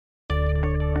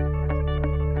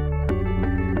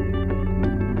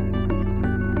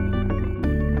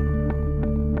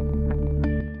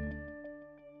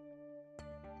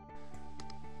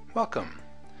Welcome!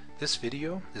 This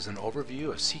video is an overview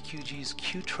of CQG's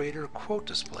QTrader quote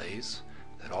displays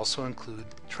that also include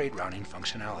trade routing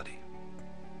functionality.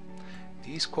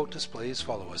 These quote displays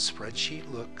follow a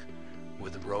spreadsheet look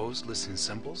with the rows listing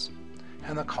symbols,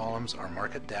 and the columns are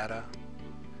market data,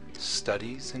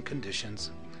 studies and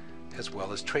conditions, as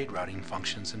well as trade routing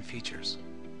functions and features.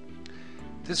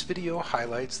 This video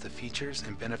highlights the features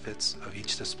and benefits of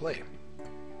each display.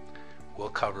 We'll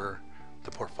cover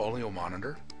the portfolio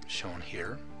monitor, shown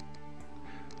here,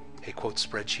 a Quote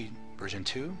Spreadsheet version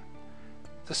 2,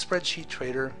 the Spreadsheet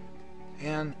Trader,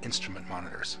 and instrument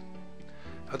monitors.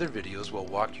 Other videos will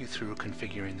walk you through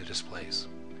configuring the displays.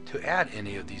 To add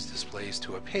any of these displays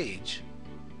to a page,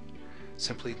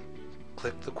 simply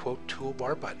click the Quote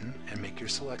Toolbar button and make your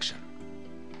selection.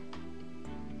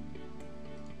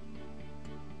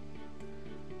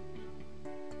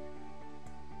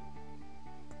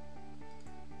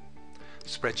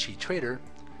 Spreadsheet Trader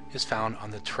is found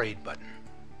on the Trade button.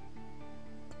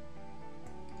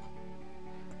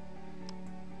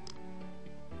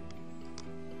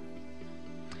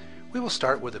 We will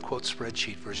start with the Quote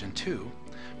Spreadsheet version 2,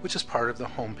 which is part of the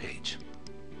home page.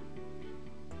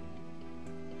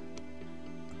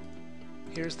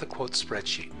 Here's the Quote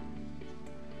Spreadsheet.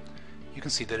 You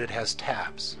can see that it has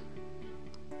tabs.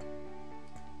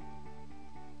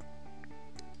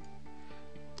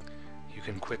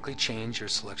 You can quickly change your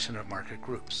selection of market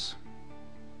groups.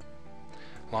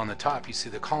 Along the top you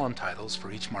see the column titles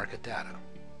for each market data.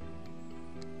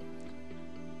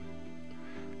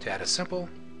 To add a symbol,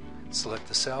 select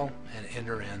the cell and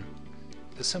enter in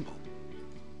the symbol.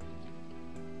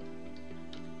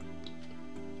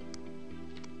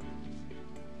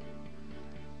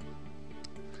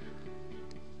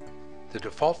 The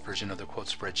default version of the Quote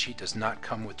Spreadsheet does not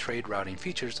come with trade routing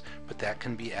features, but that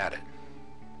can be added.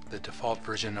 The default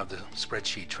version of the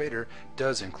Spreadsheet Trader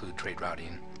does include trade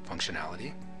routing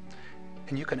functionality,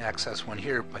 and you can access one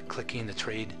here by clicking the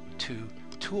Trade to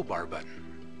Toolbar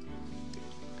button.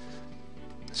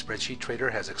 The Spreadsheet Trader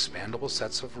has expandable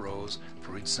sets of rows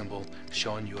for each symbol,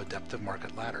 showing you a depth of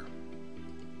market ladder.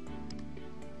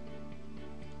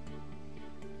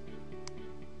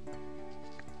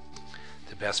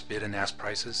 The best bid and ask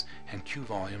prices and Q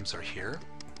volumes are here,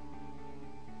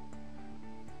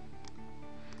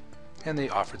 and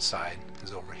the offered side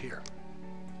is over here.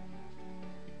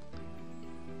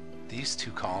 These two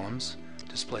columns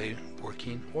display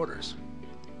working orders.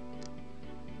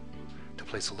 To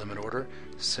place a limit order,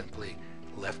 simply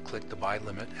left-click the buy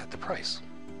limit at the price.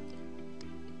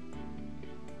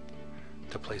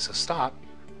 To place a stop,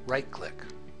 right-click,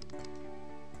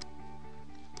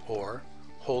 or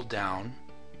hold down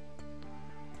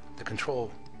the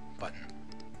control button.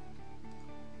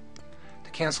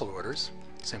 To cancel orders,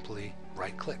 simply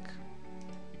right-click.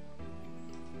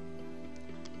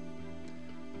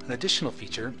 An additional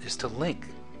feature is to link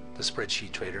the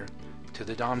Spreadsheet Trader to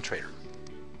the DOM Trader.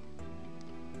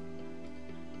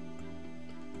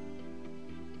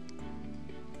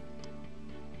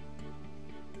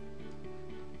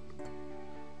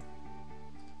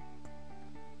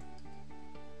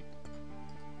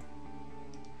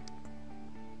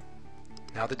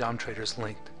 Now the DOM Trader is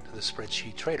linked to the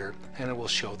Spreadsheet Trader, and it will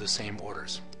show the same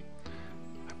orders.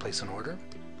 I place an order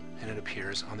and it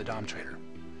appears on the DOM Trader.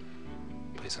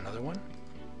 Place another one.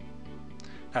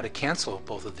 Now to cancel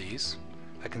both of these,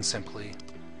 I can simply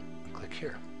click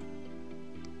here.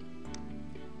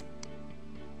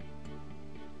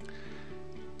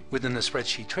 Within the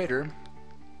Spreadsheet Trader,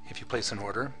 if you place an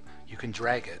order, you can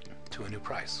drag it to a new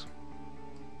price.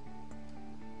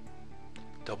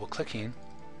 Double-clicking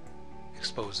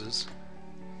exposes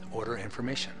the order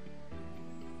information.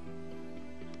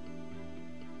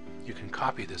 You can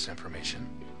copy this information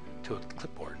to a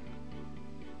clipboard.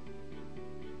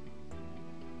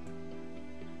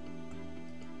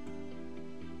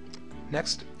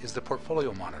 Next is the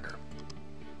portfolio monitor.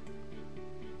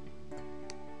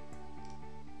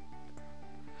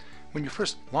 When you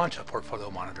first launch a portfolio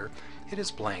monitor, it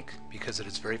is blank because it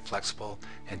is very flexible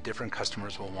and different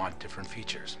customers will want different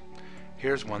features.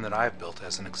 Here's one that I've built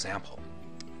as an example.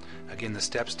 Again, the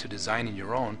steps to designing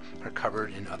your own are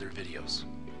covered in other videos.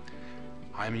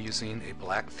 I'm using a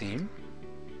black theme,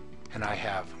 and I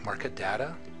have market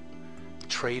data,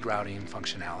 trade routing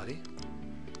functionality,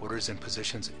 orders and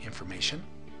positions information,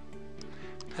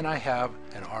 and I have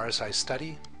an RSI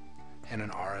study and an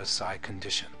RSI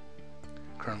condition.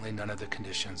 Currently none of the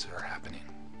conditions are happening.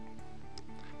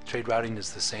 Trade routing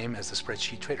is the same as the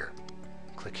Spreadsheet Trader.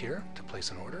 Click here to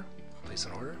place an order. Place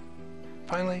an order.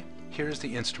 Finally, here's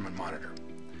the instrument monitor.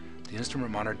 The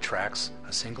instrument monitor tracks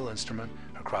a single instrument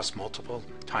across multiple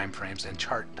time frames and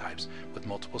chart types with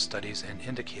multiple studies and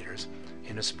indicators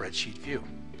in a spreadsheet view.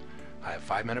 I have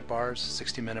 5-minute bars,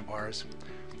 60-minute bars,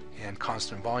 and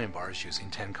constant volume bars using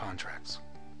 10 contracts.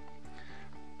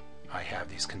 I have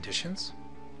these conditions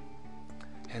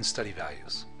and study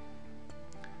values.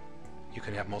 You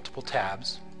can have multiple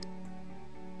tabs.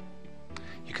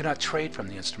 You cannot trade from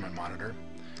the instrument monitor,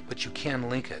 but you can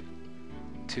link it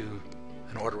to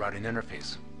an order routing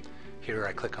interface. Here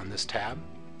I click on this tab,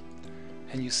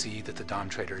 and you see that the DOM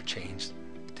Trader changed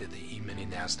to the E-mini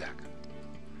NASDAQ.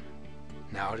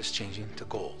 Now it is changing to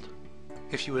gold.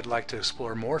 If you would like to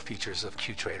explore more features of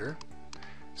QTrader,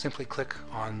 simply click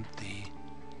on the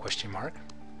question mark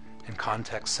and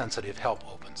context-sensitive help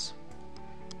opens.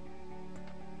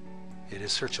 It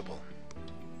is searchable.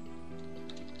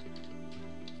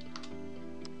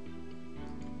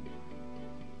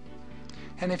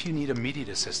 And if you need immediate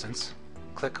assistance,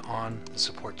 click on the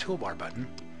Support Toolbar button,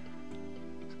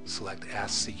 select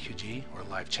Ask CQG or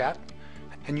Live Chat,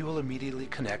 and you will immediately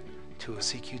connect to a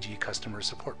CQG customer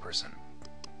support person.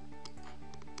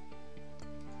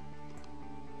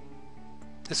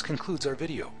 This concludes our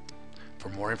video. For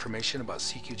more information about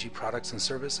CQG products and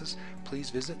services, please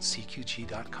visit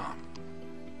cqg.com.